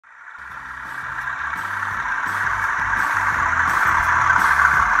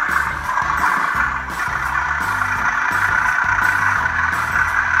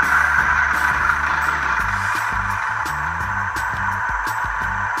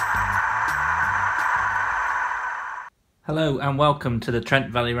Hello and welcome to the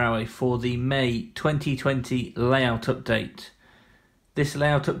Trent Valley Railway for the May 2020 layout update. This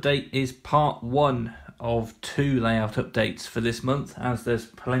layout update is part one of two layout updates for this month, as there's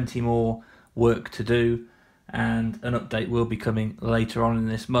plenty more work to do and an update will be coming later on in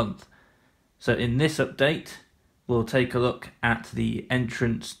this month. So in this update we'll take a look at the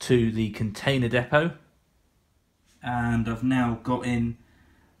entrance to the container depot, and I've now got in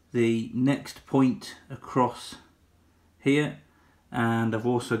the next point across here, and I've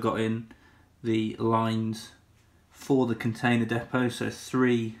also got in the lines for the container depot, so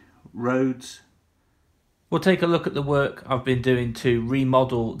 3 roads. We'll take a look at the work I've been doing to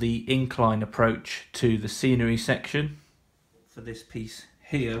remodel the incline approach to the scenery section for this piece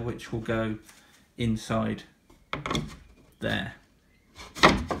here, which will go inside there.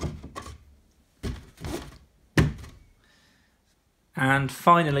 And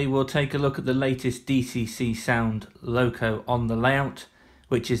finally we'll take a look at the latest DCC Sound loco on the layout,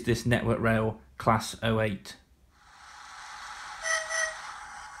 which is this Network Rail Class 08.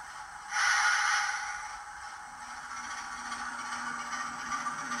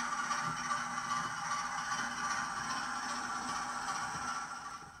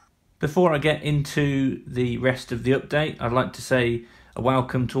 Before I get into the rest of the update, I'd like to say a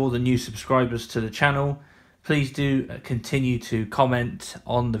welcome to all the new subscribers to the channel. Please do continue to comment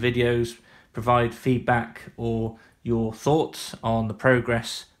on the videos, provide feedback or your thoughts on the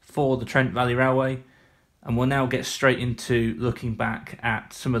progress for the Trent Valley Railway, and we'll now get straight into looking back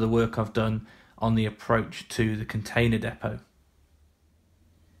at some of the work I've done on the approach to the container depot.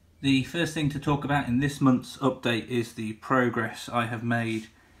 The first thing to talk about in this month's update is the progress I have made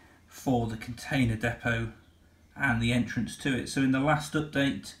for the container depot and the entrance to it. So in the last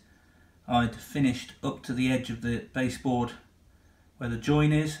update I'd finished up to the edge of the baseboard where the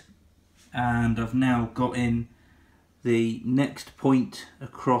join is, and I've now got in the next point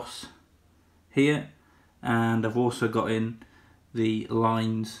across here, and I've also got in the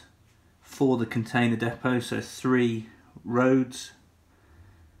lines for the container depot, so 3 roads.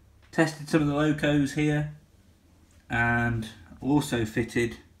 Tested some of the locos here and also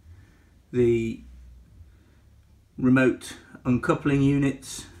fitted the remote uncoupling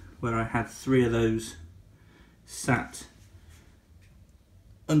units, where I had 3 of those sat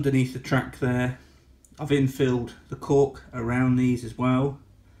underneath the track there. I've infilled the cork around these as well,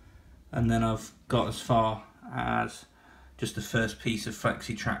 and then I've got as far as just the first piece of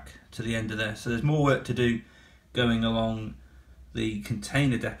flexi track to the end of there. So there's more work to do going along the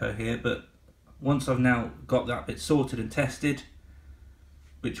container depot here, but once I've now got that bit sorted and tested,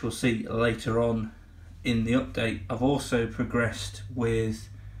 which we'll see later on in the update, I've also progressed with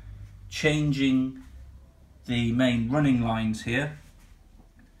changing the main running lines here.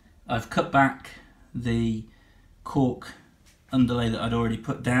 I've cut back the cork underlay that I'd already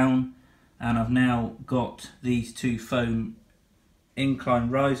put down, and I've now got these 2 foam incline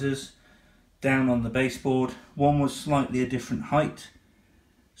risers down on the baseboard. One was slightly a different height,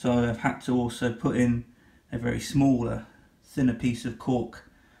 so I've had to also put in a very smaller, thinner piece of cork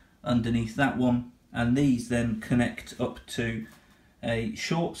underneath that one, and these then connect up to a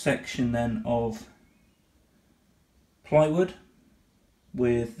short section then of plywood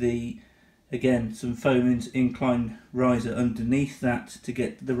with again some foam incline riser underneath that to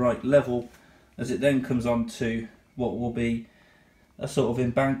get the right level, as it then comes on to what will be a sort of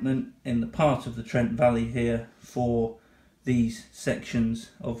embankment in the part of the Trent Valley here for these sections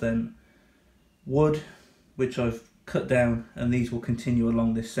of then wood, which I've cut down, and these will continue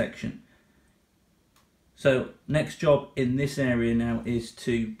along this section. So next job in this area now is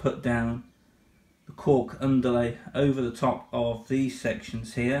to put down the cork underlay over the top of these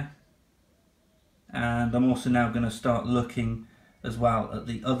sections here, and I'm also now going to start looking as well at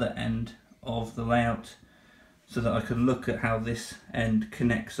the other end of the layout so that I can look at how this end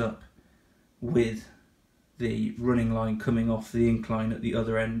connects up with the running line coming off the incline at the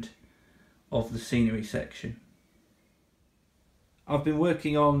other end of the scenery section. I've been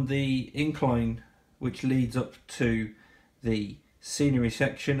working on the incline which leads up to the scenery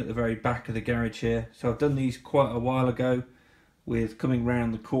section at the very back of the garage here. So I've done these quite a while ago, with coming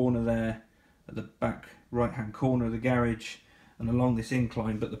round the corner there at the back right hand corner of the garage and along this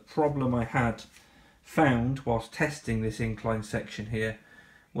incline. But the problem I had found whilst testing this incline section here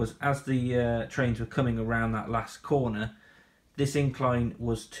was, as the trains were coming around that last corner, this incline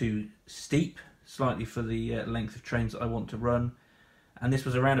was too steep, slightly for the length of trains that I want to run. And this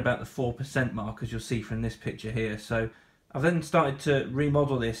was around about the 4% mark, as you'll see from this picture here. So I've then started to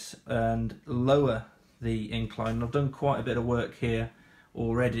remodel this and lower the incline. I've done quite a bit of work here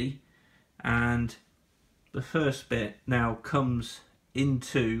already, and the first bit now comes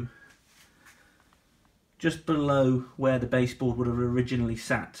into just below where the baseboard would have originally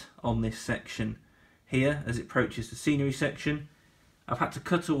sat on this section here as it approaches the scenery section. I've had to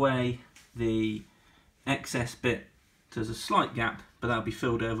cut away the excess bit. There's a slight gap, but that'll be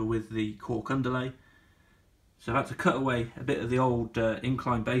filled over with the cork underlay. So I've had to cut away a bit of the old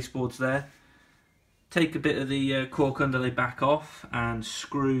incline baseboards there, take a bit of the cork underlay back off and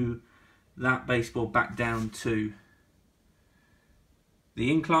screw that baseboard back down to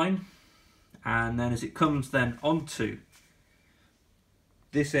the incline, and then as it comes then onto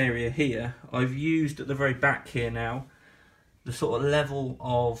this area here, I've used at the very back here now the sort of level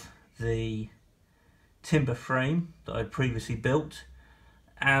of the timber frame that I previously built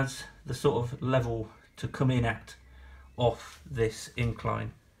as the sort of level to come in at off this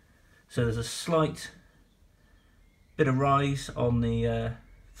incline. So there's a slight bit of rise on the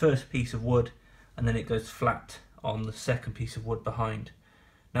first piece of wood, and then it goes flat on the second piece of wood behind.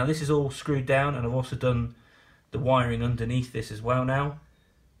 Now this is all screwed down, and I've also done the wiring underneath this as well now.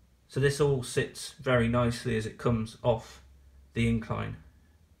 So this all sits very nicely as it comes off the incline.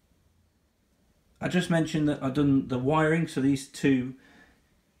 I just mentioned that I've done the wiring, so these two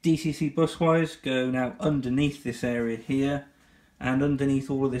DCC bus wires go now underneath this area here and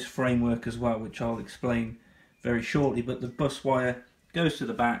underneath all of this framework as well, which I'll explain very shortly. But the bus wire goes to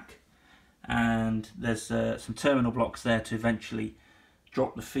the back, and there's some terminal blocks there to eventually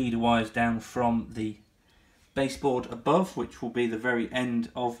drop the feeder wires down from the baseboard above, which will be the very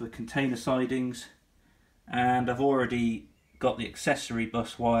end of the container sidings. And I've already got the accessory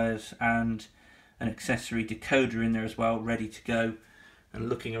bus wires and an accessory decoder in there as well, ready to go. And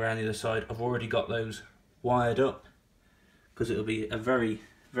looking around the other side, I've already got those wired up, because it'll be a very,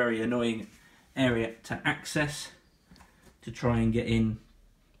 very annoying area to access, to try and get in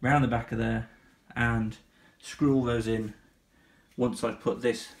round the back of there and screw all those in once I've put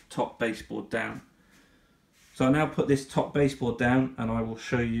this top baseboard down. So I now put this top baseboard down, and I will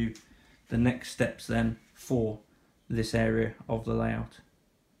show you the next steps then for this area of the layout.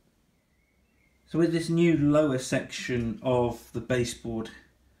 So with this new lower section of the baseboard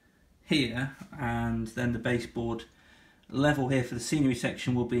here, and then the baseboard level here for the scenery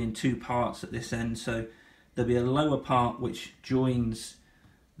section will be in two parts at this end. So there'll be a lower part which joins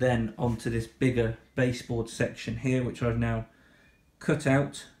then onto this bigger baseboard section here, which I've now cut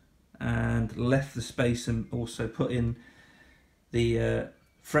out and left the space, and also put in the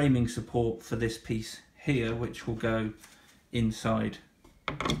framing support for this piece here, which will go inside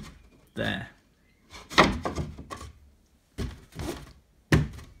there.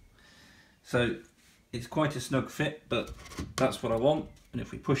 So it's quite a snug fit, but that's what I want. And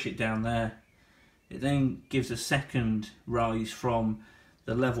if we push it down there, it then gives a second rise from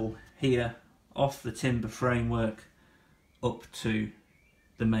the level here off the timber framework up to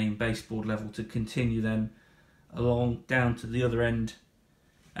the main baseboard level, to continue then along down to the other end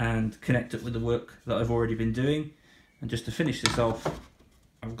and connect it with the work that I've already been doing. And just to finish this off,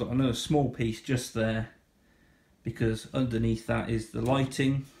 I've got another small piece just there, because underneath that is the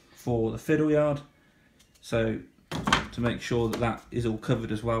lighting for the fiddle yard. So to make sure that that is all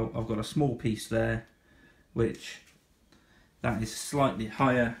covered as well, I've got a small piece there, which that is slightly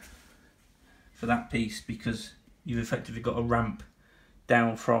higher for that piece, because you've effectively got a ramp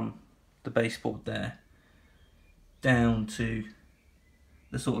down from the baseboard there down to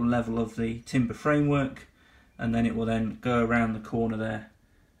the sort of level of the timber framework, and then it will then go around the corner there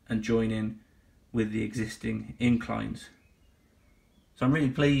and join in with the existing inclines. So I'm really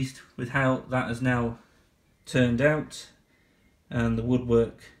pleased with how that has now turned out, and the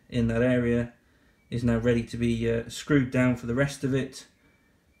woodwork in that area is now ready to be screwed down for the rest of it.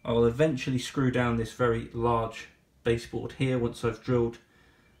 I'll eventually screw down this very large baseboard here once I've drilled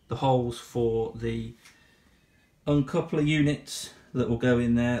the holes for the uncoupler units that will go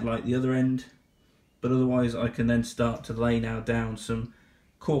in there like the other end, but otherwise I can then start to lay now down some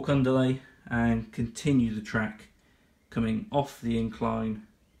cork underlay and continue the track coming off the incline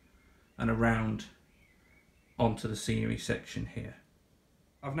and around onto the scenery section here.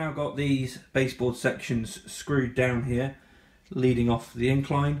 I've now got these baseboard sections screwed down here leading off the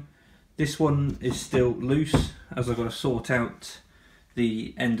incline. This one is still loose, as I've got to sort out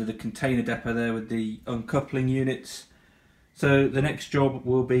the end of the container depot there with the uncoupling units. So the next job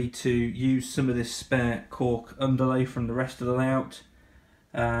will be to use some of this spare cork underlay from the rest of the layout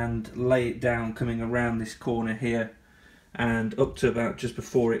and lay it down coming around this corner here and up to about just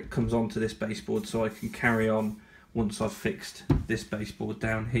before it comes onto this baseboard, so I can carry on once I've fixed this baseboard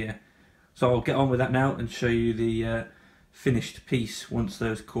down here. So I'll get on with that now and show you the finished piece once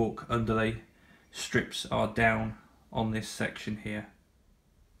those cork underlay strips are down on this section here.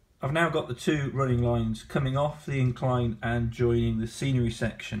 I've now got the two running lines coming off the incline and joining the scenery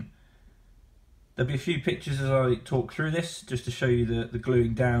section. There'll be a few pictures as I talk through this, just to show you the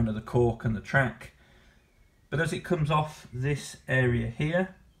gluing down of the cork and the track. But as it comes off this area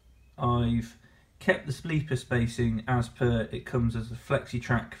here, I've kept the sleeper spacing as per it comes as a flexi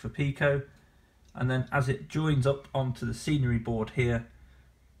track for Pico, and then as it joins up onto the scenery board here,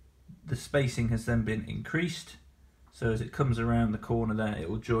 the spacing has then been increased, so as it comes around the corner there it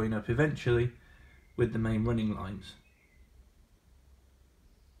will join up eventually with the main running lines.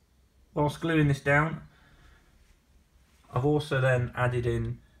 Whilst gluing this down, I've also then added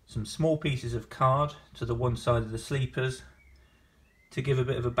in some small pieces of card to the one side of the sleepers to give a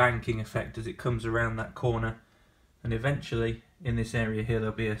bit of a banking effect as it comes around that corner, and eventually in this area here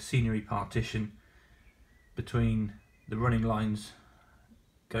there'll be a scenery partition between the running lines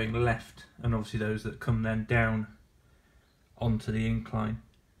going left and obviously those that come then down onto the incline.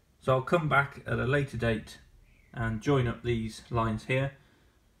 So I'll come back at a later date and join up these lines here,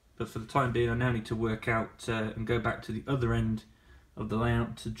 but for the time being I now need to work out and go back to the other end of the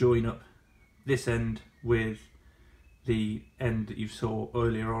layout to join up this end with the end that you saw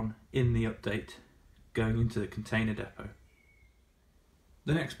earlier on in the update going into the container depot.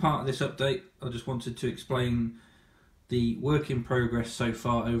 The next part of this update, I just wanted to explain the work in progress so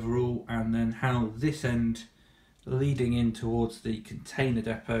far overall, and then how this end leading in towards the container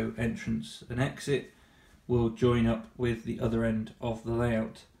depot entrance and exit will join up with the other end of the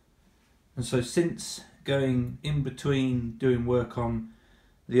layout. And so since going in between doing work on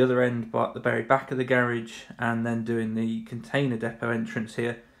the other end but at the very back of the garage and then doing the container depot entrance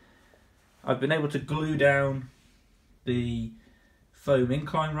here, I've been able to glue down the foam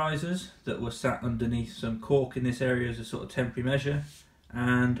incline risers that were sat underneath some cork in this area as a sort of temporary measure,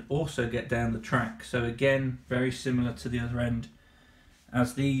 and also get down the track. So again, very similar to the other end,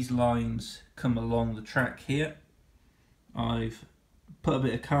 as these lines come along the track here, I've put a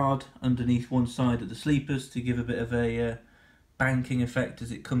bit of card underneath one side of the sleepers to give a bit of a banking effect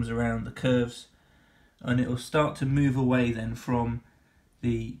as it comes around the curves, and it will start to move away then from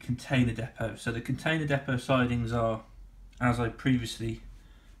the container depot. So the container depot sidings are, as I previously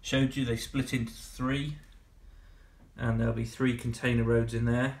showed you, they split into three, and there'll be 3 container roads in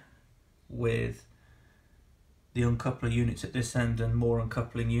there with the uncoupler units at this end and more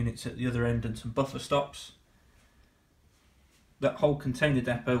uncoupling units at the other end and some buffer stops. That whole container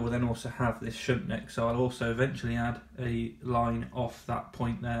depot will then also have this shunt neck, so I'll also eventually add a line off that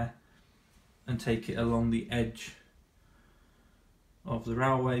point there and take it along the edge of the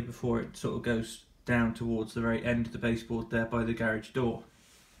railway before it sort of goes down towards the very end of the baseboard there by the garage door.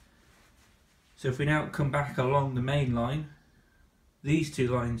 So if we now come back along the main line, these 2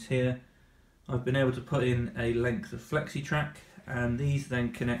 lines here, I've been able to put in a length of flexi track, and these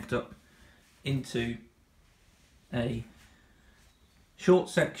then connect up into a short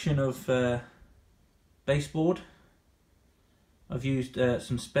section of baseboard. I've used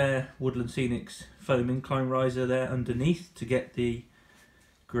some spare Woodland Scenics foam incline riser there underneath to get the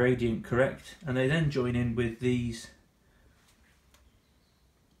gradient correct, and they then join in with these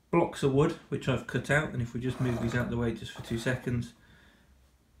blocks of wood which I've cut out. And if we just move these out of the way just for 2 seconds,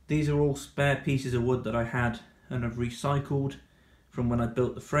 these are all spare pieces of wood that I had and have recycled from when I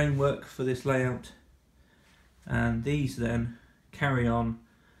built the framework for this layout, and these then carry on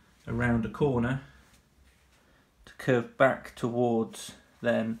around a corner to curve back towards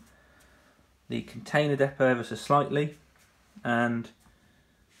then the container depot ever so slightly. And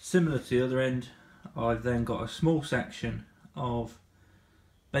similar to the other end, I've then got a small section of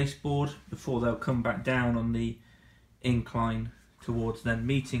baseboard before they'll come back down on the incline towards then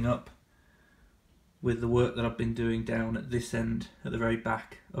meeting up with the work that I've been doing down at this end at the very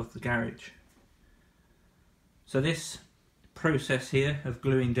back of the garage. So this process here of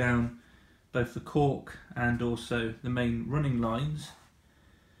gluing down both the cork and also the main running lines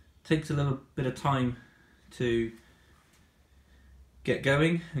takes a little bit of time to get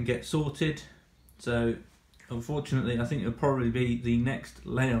going and get sorted. So unfortunately I think it'll probably be the next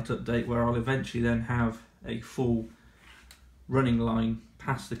layout update where I'll eventually then have a full running line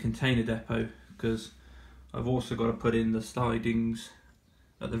past the container depot, because I've also got to put in the sidings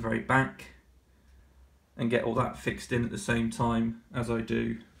at the very back and get all that fixed in at the same time as I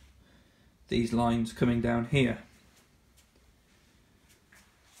do these lines coming down here.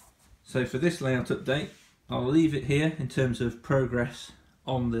 So for this layout update, I'll leave it here in terms of progress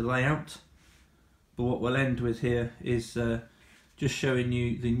on the layout, but what we'll end with here is just showing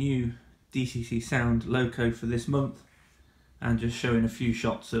you the new DCC Sound logo for this month, and just showing a few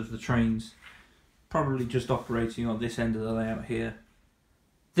shots of the trains probably just operating on this end of the layout here.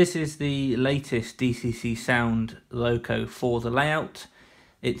 This is the latest DCC Sound loco for the layout.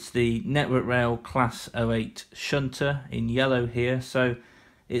 It's the Network Rail Class 08 shunter in yellow here, so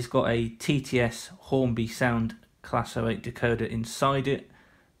it's got a TTS Hornby Sound Class 08 decoder inside it.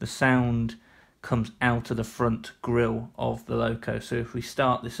 The sound comes out of the front grille of the loco, so if we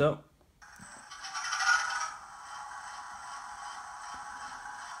start this up,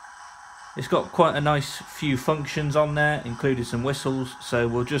 it's got quite a nice few functions on there, including some whistles, so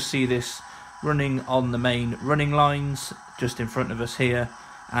we'll just see this running on the main running lines just in front of us here,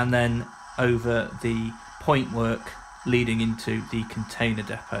 and then over the point work leading into the container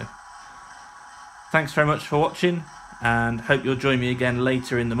depot. Thanks very much for watching, and hope you'll join me again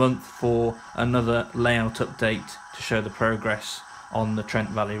later in the month for another layout update to show the progress on the Trent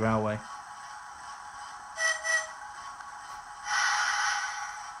Valley Railway.